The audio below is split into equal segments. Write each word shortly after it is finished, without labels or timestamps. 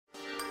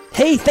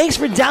Hey, thanks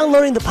for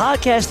downloading the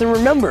podcast. And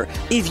remember,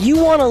 if you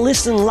want to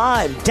listen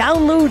live,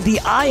 download the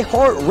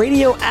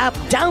iHeartRadio app,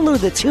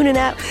 download the TuneIn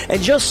app,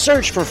 and just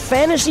search for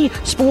Fantasy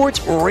Sports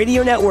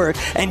Radio Network,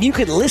 and you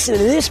can listen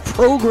to this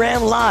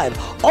program live.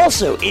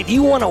 Also, if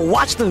you want to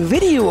watch the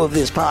video of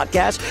this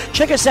podcast,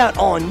 check us out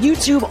on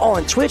YouTube,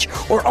 on Twitch,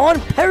 or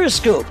on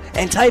Periscope,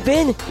 and type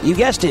in, you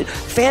guessed it,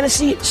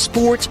 Fantasy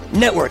Sports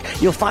Network.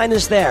 You'll find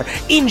us there.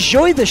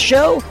 Enjoy the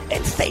show,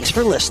 and thanks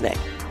for listening.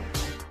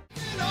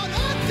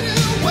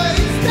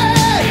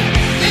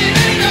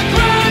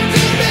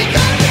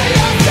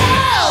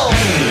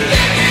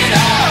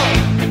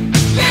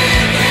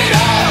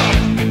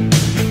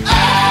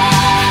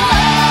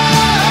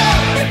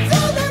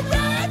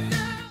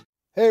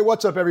 Hey,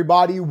 what's up,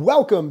 everybody?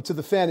 Welcome to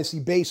the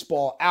Fantasy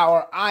Baseball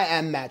Hour. I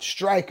am Matt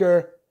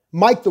Stryker.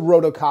 Mike the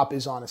Rotocop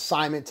is on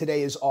assignment.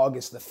 Today is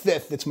August the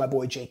 5th. It's my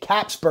boy J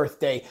Cap's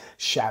birthday.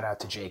 Shout out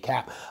to J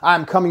Cap.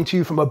 I'm coming to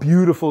you from a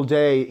beautiful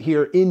day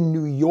here in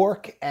New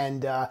York,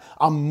 and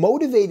I'm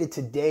motivated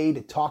today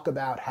to talk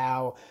about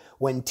how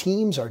when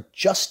teams are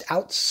just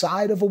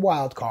outside of a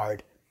wild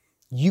card,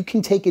 you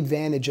can take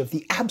advantage of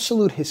the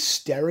absolute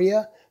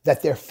hysteria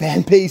that their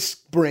fan base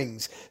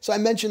brings. So I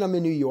mentioned I'm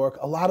in New York,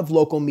 a lot of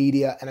local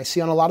media, and I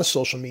see on a lot of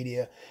social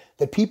media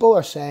that people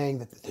are saying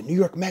that the New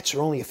York Mets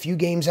are only a few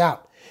games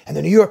out and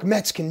the New York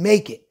Mets can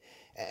make it.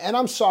 And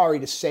I'm sorry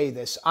to say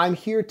this. I'm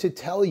here to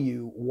tell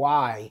you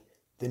why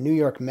the New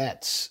York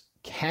Mets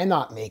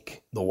cannot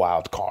make the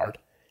wild card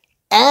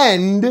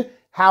and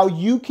how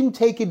you can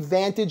take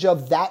advantage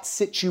of that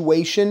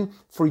situation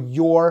for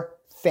your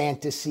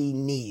fantasy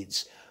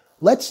needs.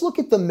 Let's look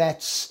at the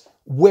Mets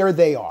where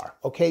they are,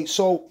 okay?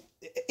 So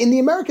in the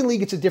American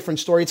League, it's a different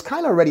story. It's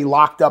kind of already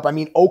locked up. I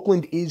mean,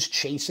 Oakland is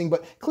chasing,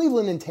 but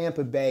Cleveland and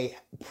Tampa Bay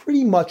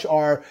pretty much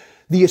are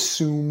the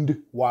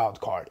assumed wild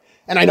card.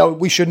 And I know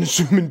we shouldn't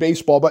assume in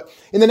baseball, but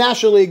in the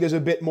National League, there's a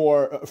bit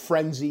more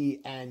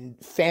frenzy and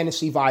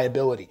fantasy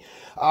viability.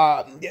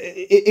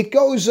 It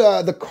goes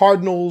the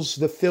Cardinals,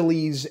 the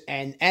Phillies,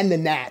 and the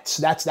Nats.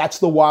 That's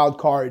the wild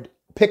card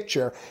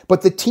picture.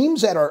 But the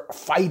teams that are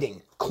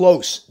fighting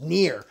close,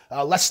 near,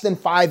 less than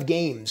 5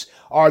 games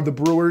are the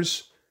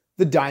Brewers,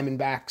 the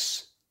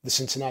Diamondbacks, the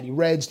Cincinnati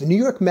Reds, the New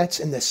York Mets,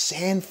 and the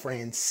San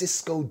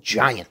Francisco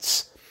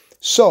Giants.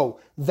 So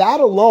that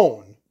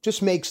alone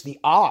just makes the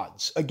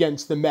odds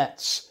against the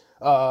Mets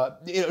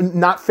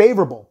not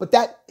favorable. But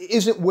that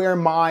isn't where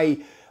my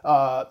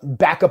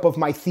backup of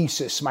my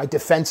thesis, my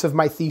defense of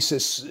my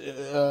thesis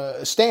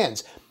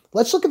stands.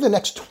 Let's look at the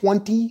next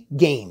 20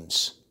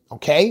 games.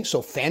 Okay,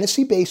 so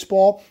fantasy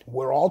baseball,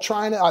 we're all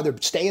trying to either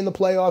stay in the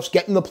playoffs,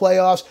 get in the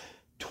playoffs.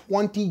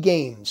 20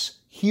 games.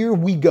 Here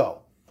we go.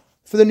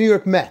 For the New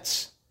York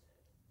Mets,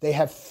 they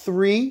have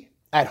 3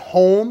 at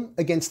home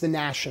against the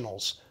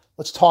Nationals.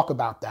 Let's talk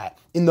about that.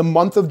 In the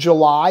month of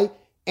July,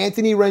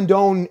 Anthony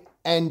Rendon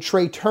and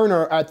Trey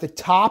Turner are at the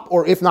top,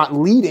 or if not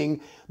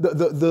leading, the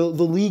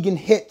league in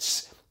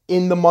hits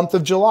in the month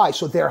of July.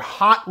 So they're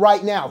hot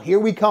right now. Here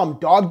we come,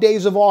 dog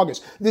days of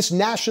August. This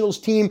Nationals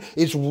team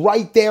is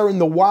right there in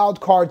the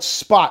wild card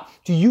spot.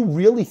 Do you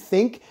really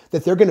think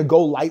that they're going to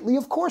go lightly?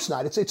 Of course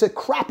not. It's a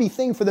crappy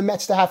thing for the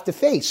Mets to have to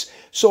face.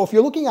 So if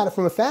you're looking at it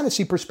from a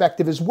fantasy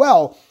perspective as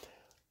well,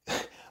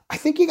 I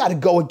think you got to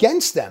go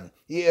against them.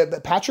 Yeah,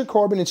 Patrick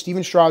Corbin and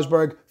Steven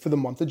Strasburg for the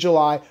month of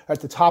July are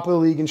at the top of the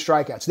league in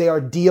strikeouts. They are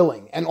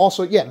dealing. And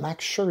also,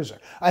 Max Scherzer.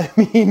 I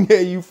mean,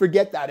 you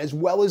forget that. As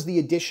well as the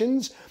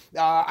additions,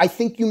 I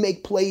think you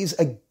make plays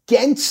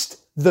against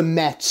the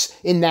Mets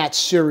in that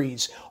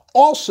series.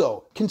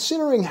 Also,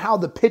 considering how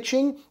the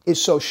pitching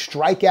is so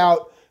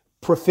strikeout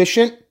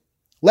proficient,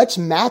 let's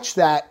match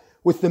that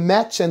with the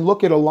Mets and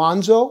look at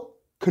Alonso,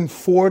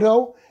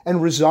 Conforto,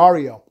 and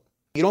Rosario.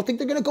 You don't think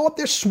they're going to go up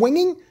there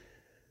swinging?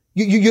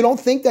 You don't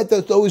think that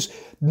those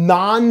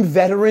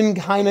non-veteran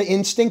kind of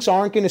instincts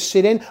aren't going to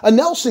sit in? A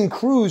Nelson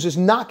Cruz is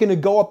not going to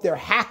go up there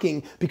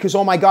hacking because,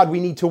 oh my God, we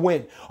need to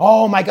win.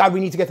 Oh my God, we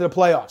need to get to the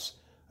playoffs.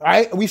 All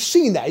right? We've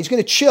seen that. He's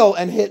going to chill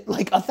and hit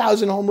like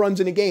 1,000 home runs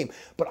in a game.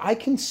 But I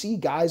can see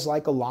guys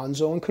like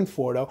Alonso and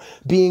Conforto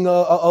being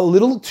a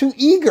little too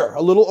eager,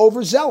 a little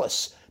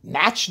overzealous.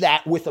 Match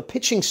that with a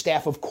pitching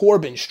staff of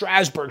Corbin,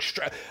 Strasburg,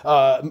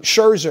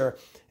 Scherzer.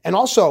 And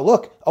also,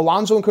 look,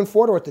 Alonso and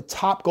Conforto are at the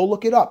top. Go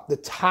look it up. The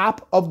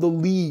top of the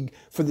league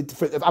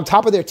on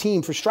top of their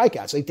team for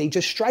strikeouts. Like, they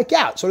just strike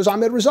out. So does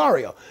Ahmed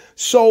Rosario.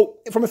 So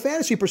from a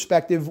fantasy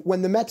perspective,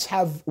 when the Mets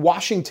have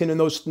Washington in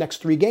those next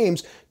 3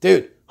 games,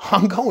 dude,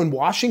 I'm going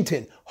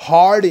Washington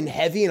hard and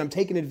heavy, and I'm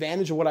taking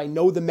advantage of what I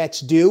know the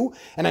Mets do,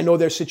 and I know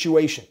their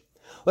situation.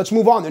 Let's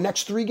move on. The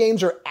next 3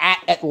 games are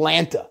at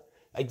Atlanta.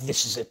 Like,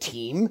 this is a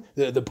team,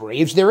 the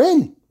Braves, they're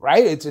in,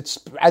 right? It's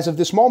as of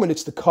this moment,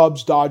 it's the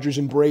Cubs, Dodgers,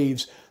 and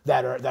Braves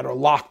that are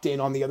locked in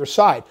on the other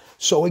side.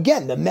 So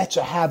again, the Mets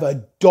have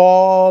a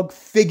dog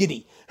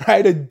figgity,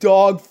 right? A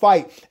dog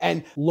fight.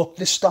 And look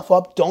this stuff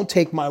up. Don't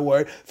take my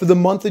word. For the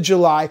month of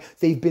July,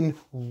 they've been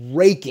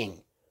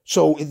raking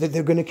So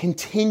they're going to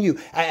continue.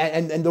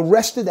 And the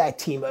rest of that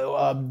team,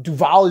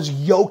 Duvall is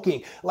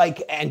yoking,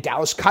 and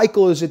Dallas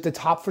Keuchel is at the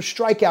top for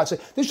strikeouts.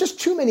 There's just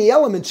too many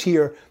elements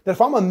here that if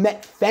I'm a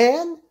Met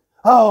fan,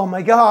 oh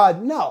my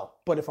God, no.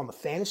 But if I'm a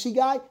fantasy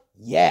guy,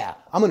 yeah,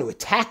 I'm going to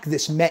attack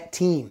this Met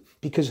team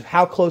because of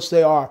how close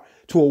they are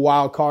to a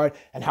wild card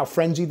and how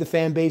frenzied the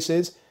fan base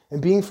is.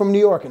 And being from New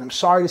York, and I'm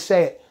sorry to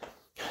say it,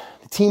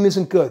 the team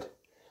isn't good.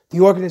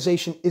 The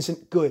organization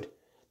isn't good.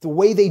 The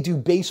way they do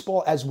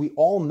baseball, as we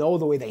all know,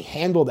 the way they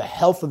handle the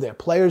health of their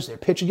players, their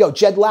pitchers. Yo,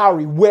 Jed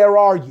Lowry, where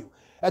are you?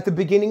 At the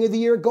beginning of the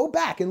year, go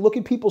back and look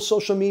at people's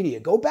social media.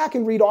 Go back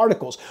and read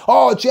articles.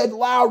 Oh, Jed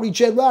Lowry.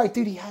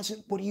 Dude, he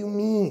hasn't. What do you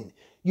mean?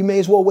 You may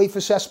as well wait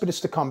for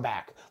Cespedes to come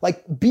back.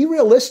 Be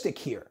realistic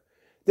here.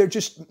 They're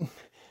just,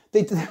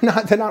 they're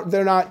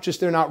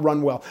not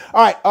run well.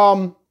 All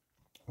right,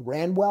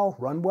 run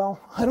well?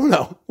 I don't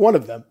know. One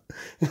of them.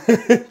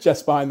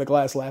 Just behind the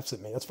glass laughs at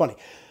me. That's funny.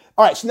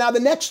 All right, so now the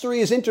next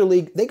three is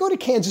interleague. They go to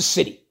Kansas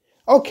City.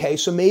 Okay,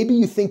 so maybe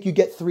you think you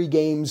get 3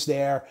 games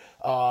there.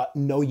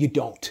 No, you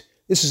don't.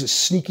 This is a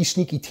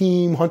sneaky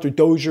team. Hunter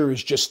Dozier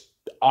is just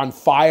on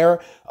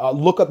fire.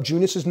 Look up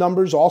Junis's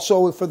numbers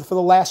also for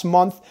the last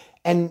month.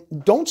 And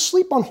don't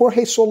sleep on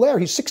Jorge Soler.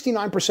 He's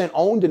 69%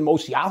 owned in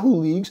most Yahoo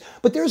leagues.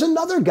 But there's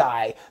another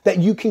guy that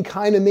you can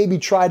kind of maybe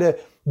try to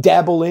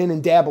dabble in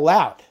and dabble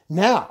out.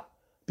 Now,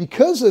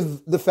 because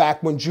of the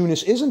fact when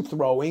Junis isn't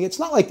throwing, it's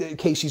not like the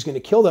case he's going to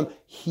kill them.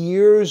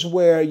 Here's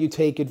where you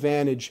take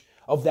advantage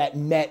of that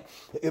Met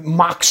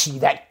moxie,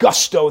 that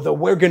gusto, the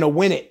we're going to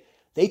win it.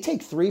 They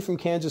take 3 from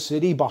Kansas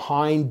City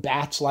behind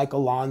bats like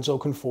Alonso,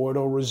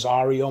 Conforto,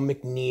 Rosario,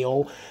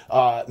 McNeil.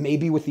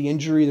 Maybe with the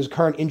injury, there's a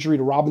current injury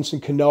to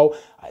Robinson Cano.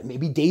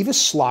 Maybe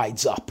Davis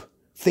slides up.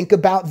 Think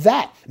about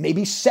that.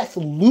 Maybe Seth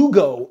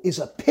Lugo is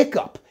a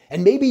pickup.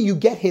 And maybe you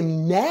get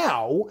him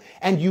now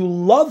and you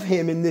love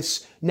him in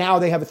this. Now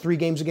they have 3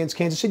 games against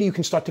Kansas City. You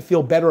can start to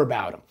feel better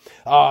about him.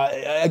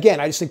 Again,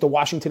 I just think the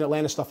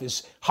Washington-Atlanta stuff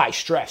is high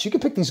stress. You can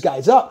pick these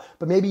guys up,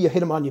 but maybe you hit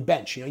them on your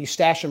bench. You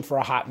stash them for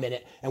a hot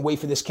minute and wait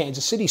for this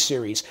Kansas City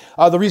series.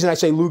 The reason I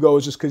say Lugo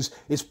is just because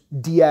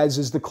Diaz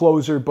is the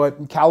closer,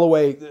 but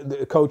Callaway,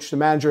 the coach, the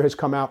manager has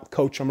come out.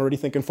 Coach, I'm already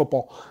thinking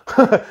football.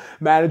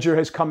 Manager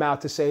has come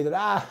out to say that,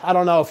 I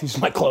don't know if he's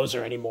my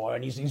closer anymore.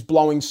 And he's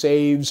blowing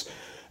saves.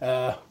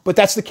 But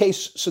that's the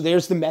case. So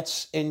there's the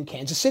Mets in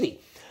Kansas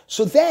City.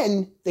 So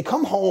then they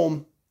come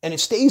home, and it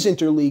stays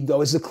interleague,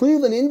 though, as the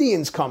Cleveland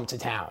Indians come to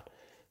town.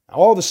 Now,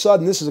 all of a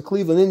sudden, this is a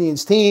Cleveland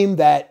Indians team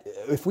that,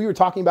 if we were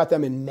talking about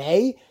them in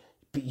May,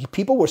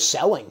 people were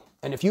selling.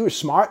 And if you were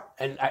smart,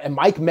 and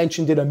Mike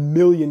mentioned it a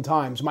million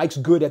times, Mike's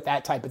good at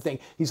that type of thing.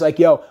 He's like,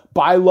 yo,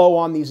 buy low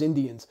on these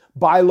Indians.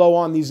 Buy low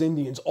on these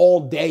Indians. All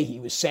day he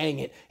was saying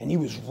it, and he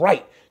was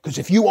right. Because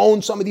if you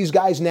own some of these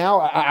guys now,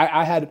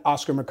 I had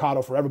Oscar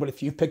Mercado forever, but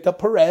if you picked up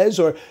Perez,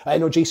 or I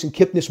know Jason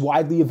Kipnis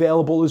widely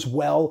available as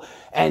well,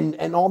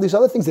 and all these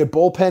other things, their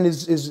bullpen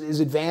is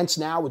advanced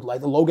now with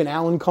the Logan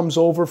Allen comes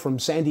over from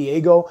San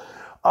Diego.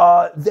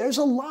 There's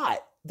a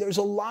lot. There's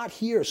a lot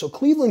here. So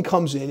Cleveland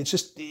comes in. It's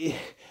just, I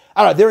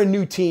don't know, they're a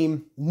new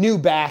team, new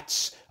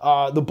bats.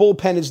 The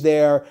bullpen is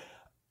there.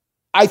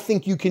 I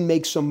think you can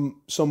make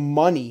some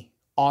money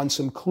on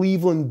some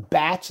Cleveland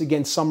bats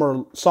against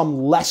some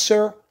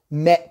lesser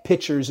Met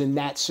pitchers in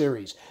that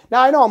series.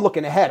 Now, I know I'm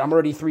looking ahead. I'm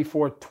already 3,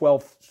 4,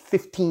 12,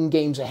 15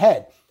 games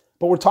ahead.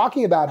 But we're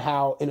talking about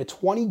how in a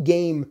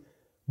 20-game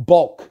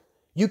bulk,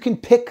 you can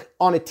pick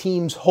on a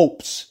team's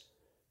hopes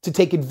to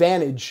take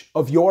advantage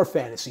of your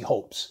fantasy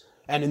hopes.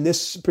 And in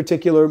this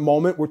particular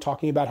moment, we're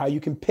talking about how you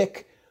can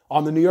pick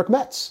on the New York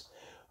Mets.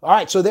 All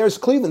right, so there's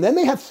Cleveland. Then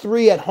they have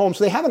 3 at home.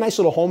 So they have a nice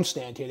little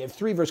homestand here. They have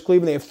 3 versus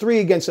Cleveland. They have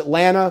 3 against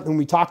Atlanta, whom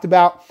we talked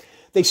about.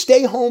 They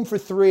stay home for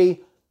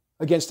 3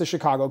 against the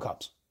Chicago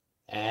Cubs.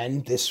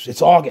 And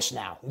it's August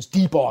now. It's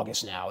deep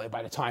August now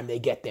by the time they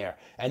get there.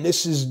 And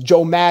this is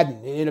Joe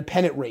Madden in a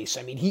pennant race.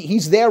 I mean,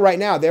 he's there right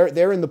now.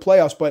 They're in the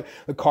playoffs, but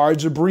the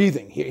Cards are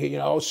breathing.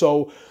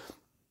 So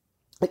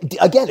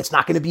again, it's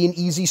not going to be an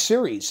easy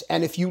series.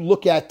 And if you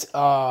look at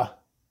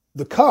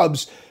the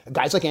Cubs,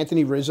 guys like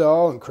Anthony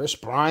Rizzo and Chris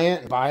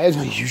Bryant and Baez,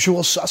 the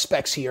usual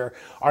suspects here,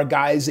 are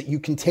guys that you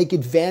can take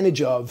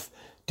advantage of.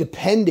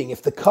 Depending,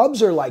 if the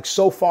Cubs are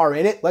so far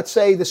in it, let's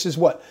say this is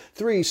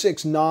 3,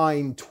 6,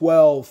 9,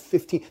 12,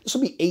 15. This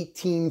will be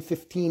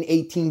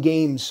 18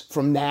 games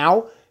from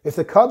now. If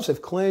the Cubs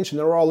have clinched and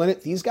they're all in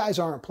it, these guys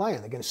aren't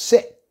playing. They're going to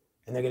sit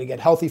and they're going to get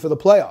healthy for the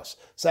playoffs.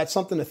 So that's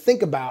something to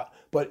think about,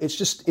 but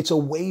it's a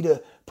way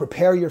to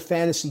prepare your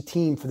fantasy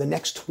team for the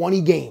next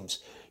 20 games.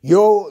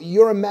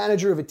 You're a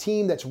manager of a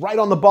team that's right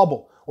on the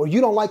bubble, or you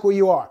don't like where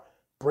you are.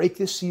 Break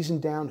this season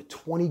down to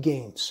 20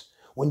 games.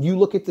 When you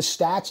look at the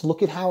stats,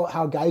 look at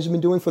how guys have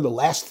been doing for the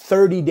last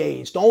 30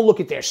 days. Don't look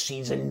at their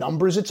season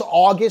numbers. It's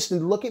August,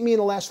 and look at me in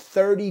the last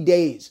 30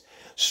 days.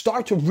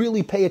 Start to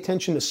really pay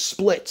attention to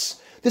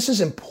splits. This is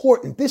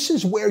important. This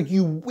is where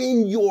you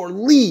win your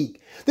league.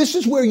 This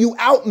is where you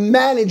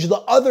outmanage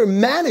the other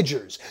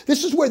managers.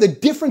 This is where the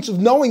difference of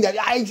knowing that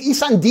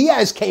Isan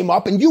Diaz came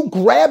up and you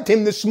grabbed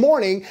him this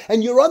morning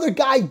and your other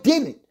guy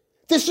didn't.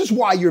 This is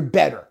why you're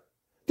better.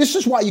 This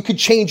is why you could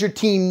change your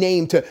team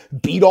name to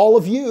Beat All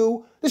of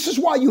You. This is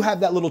why you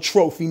have that little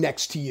trophy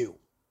next to you.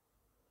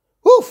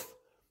 Woof.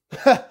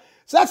 So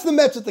that's the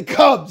Mets at the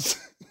Cubs.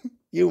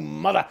 You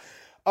mother.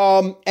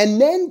 And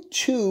then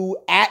 2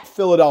 at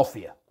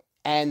Philadelphia.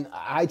 And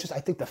I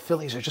think the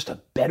Phillies are just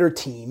a better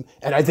team.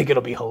 And I think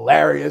it'll be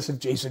hilarious if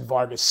Jason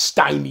Vargas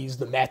stymies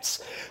the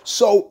Mets.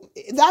 So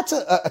that's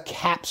a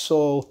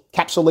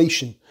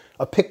capsulation,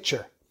 a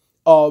picture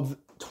of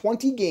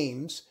 20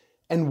 games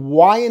and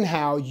why and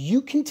how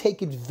you can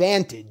take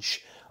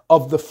advantage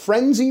of the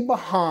frenzy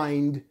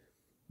behind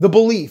the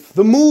belief,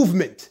 the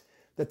movement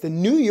that the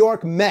New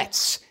York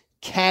Mets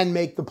can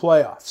make the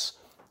playoffs.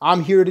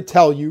 I'm here to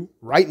tell you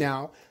right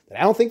now that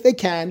I don't think they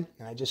can,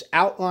 and I just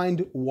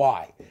outlined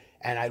why.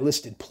 And I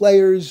listed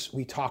players.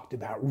 We talked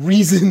about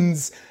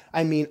reasons.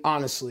 I mean,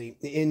 honestly,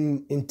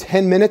 in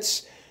 10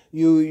 minutes,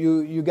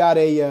 you got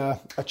a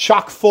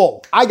chock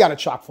full. I got a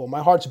chock full.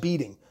 My heart's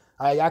beating.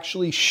 I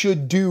actually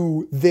should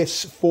do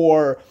this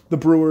for the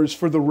Brewers,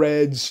 for the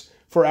Reds,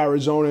 for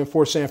Arizona, and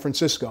for San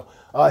Francisco.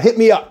 Hit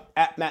me up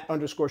at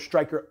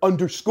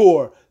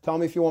Matt_Striker_. Tell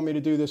me if you want me to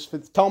do this.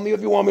 Tell me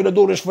if you want me to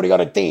do this for the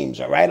other teams,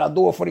 all right? I'll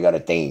do it for the other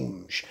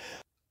teams.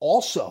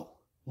 Also,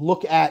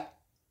 look at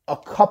a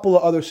couple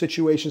of other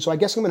situations. So I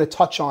guess I'm going to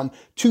touch on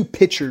 2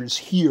 pitchers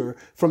here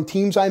from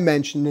teams I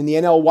mentioned in the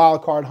NL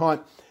wildcard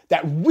hunt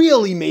that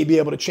really may be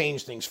able to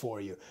change things for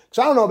you. Because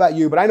I don't know about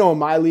you, but I know in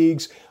my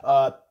leagues,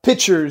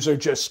 pitchers are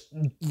just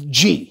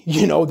G.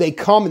 You know, they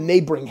come and they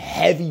bring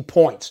heavy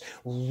points.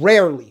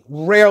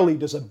 Rarely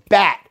does a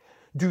bat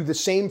do the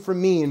same for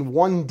me in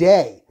one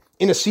day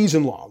in a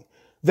season long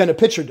than a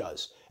pitcher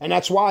does. And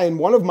that's why in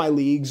one of my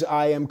leagues,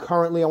 I am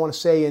currently,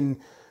 I'm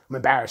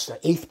embarrassed,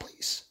 8th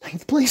place,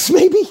 9th place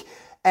maybe.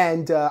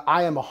 And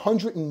I am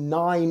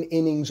 109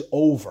 innings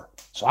over.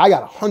 So I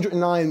got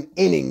 109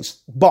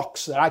 innings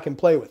bucks that I can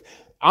play with.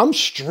 I'm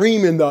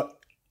streaming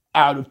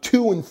out of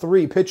 2 and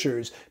 3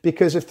 pitchers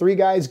because if 3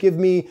 guys give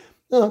me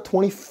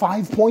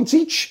 25 points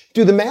each,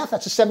 do the math,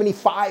 that's a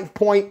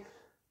 75-point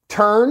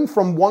turn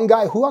from one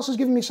guy. Who else is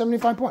giving me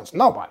 75 points?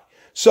 Nobody.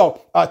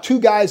 So 2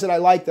 guys that I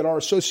like that are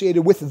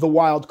associated with the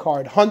wild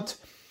card hunt.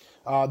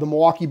 The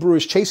Milwaukee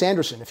Brewers, Chase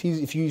Anderson. If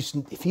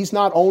he's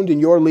not owned in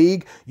your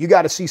league, you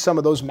got to see some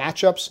of those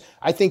matchups.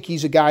 I think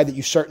he's a guy that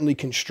you certainly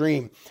can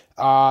stream.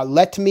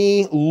 Let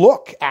me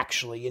look,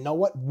 actually. You know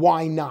what?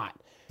 Why not?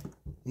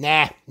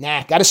 Nah.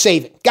 Got to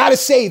save it.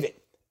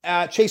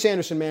 Chase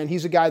Anderson, man,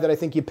 he's a guy that I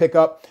think you pick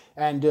up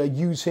and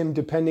use him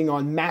depending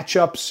on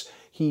matchups.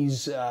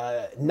 He's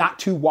not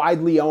too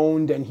widely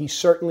owned, and he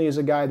certainly is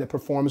a guy that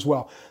performs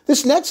well.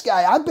 This next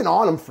guy, I've been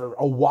on him for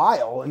a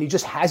while, and he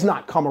just has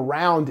not come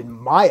around in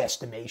my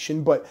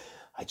estimation, but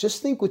I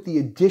just think with the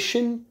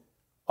addition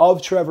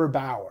of Trevor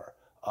Bauer,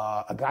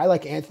 a guy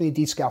like Anthony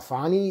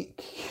DeSclafani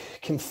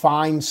can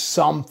find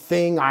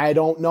something. I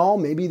don't know.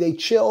 Maybe they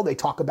chill. They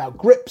talk about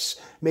grips.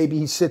 Maybe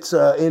he sits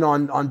in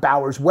on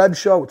Bauer's web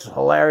show, which is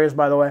hilarious,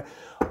 by the way.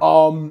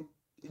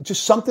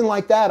 Just something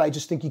like that, I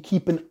just think you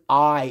keep an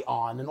eye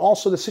on. And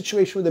also the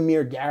situation with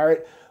Amir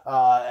Garrett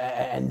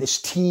and this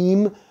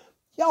team.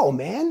 Yo,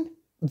 man,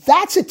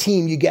 that's a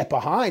team you get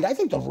behind. I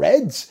think the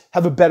Reds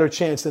have a better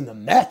chance than the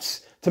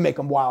Mets to make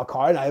them wild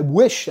card. I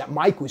wish that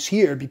Mike was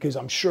here because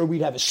I'm sure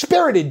we'd have a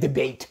spirited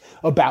debate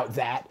about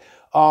that.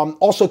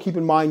 Also, keep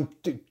in mind,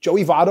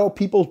 Joey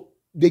Votto,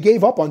 they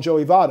gave up on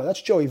Joey Votto.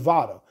 That's Joey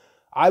Votto.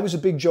 I was a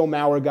big Joe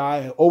Mauer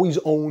guy. I always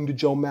owned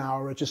Joe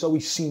Mauer. It just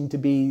always seemed to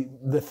be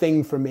the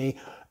thing for me.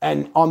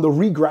 And on the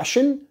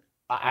regression,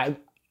 I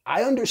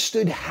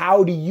understood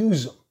how to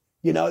use them.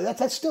 You know,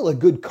 that's still a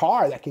good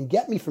car that can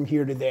get me from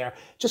here to there.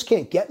 Just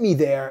can't get me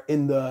there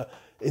in the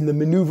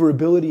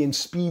maneuverability and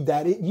speed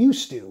that it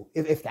used to,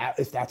 if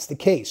that's the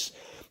case.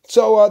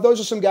 So those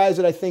are some guys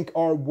that I think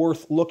are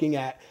worth looking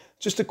at.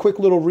 Just a quick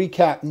little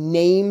recap.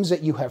 Names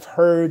that you have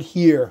heard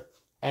here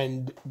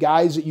and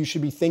guys that you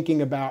should be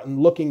thinking about and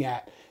looking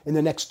at in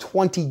the next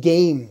 20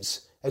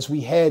 games as we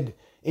head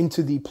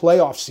into the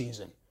playoff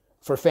season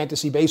for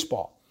fantasy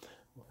baseball.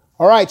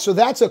 All right, so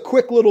that's a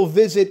quick little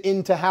visit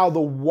into how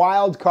the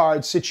wild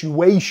card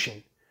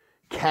situation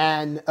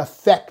can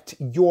affect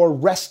your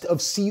rest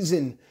of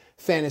season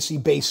fantasy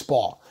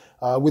baseball.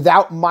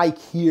 Without Mike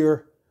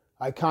here,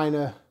 I don't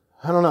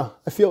know,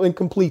 I feel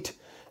incomplete.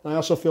 And I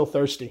also feel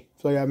thirsty.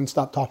 So I haven't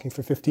stopped talking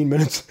for 15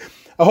 minutes.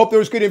 I hope there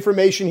was good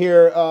information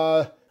here.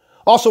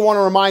 Also want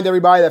to remind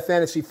everybody that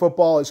fantasy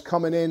football is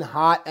coming in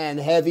hot and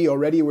heavy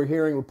already. We're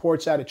hearing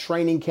reports out of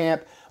training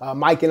camp.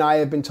 Mike and I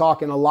have been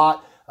talking a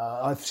lot.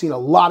 I've seen a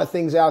lot of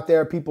things out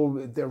there.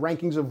 Their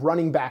rankings of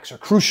running backs are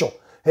crucial.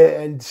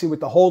 And see with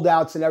the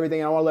holdouts and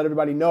everything, I want to let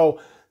everybody know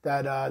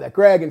that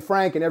Greg and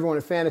Frank and everyone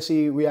in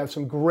fantasy, we have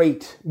some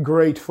great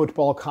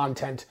football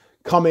content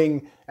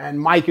coming. And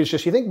Mike is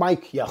just, you think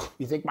Mike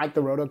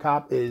the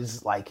Rotocop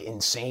is like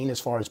insane as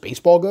far as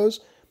baseball goes?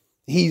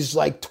 He's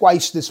like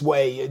twice this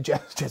way.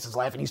 Jess is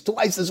laughing. He's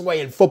twice this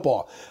way in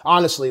football.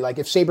 Honestly, like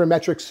if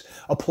sabermetrics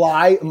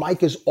apply,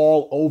 Mike is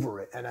all over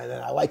it. And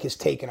I like his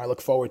take and I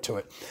look forward to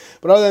it.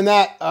 But other than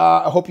that,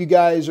 I hope you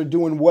guys are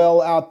doing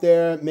well out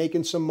there,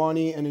 making some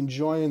money and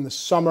enjoying the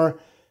summer.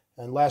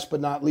 And last but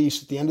not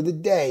least, at the end of the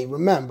day,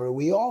 remember,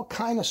 we all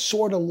kind of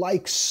sort of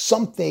like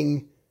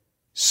something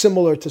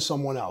similar to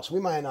someone else. We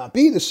might not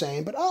be the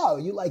same, but oh,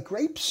 you like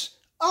grapes?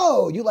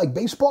 Oh, you like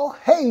baseball?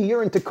 Hey,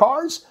 you're into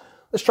cars?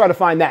 Let's try to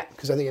find that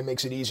because I think it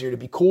makes it easier to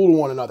be cool to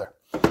one another.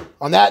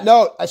 On that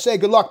note, I say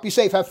good luck, be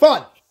safe, have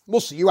fun.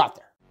 We'll see you out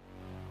there.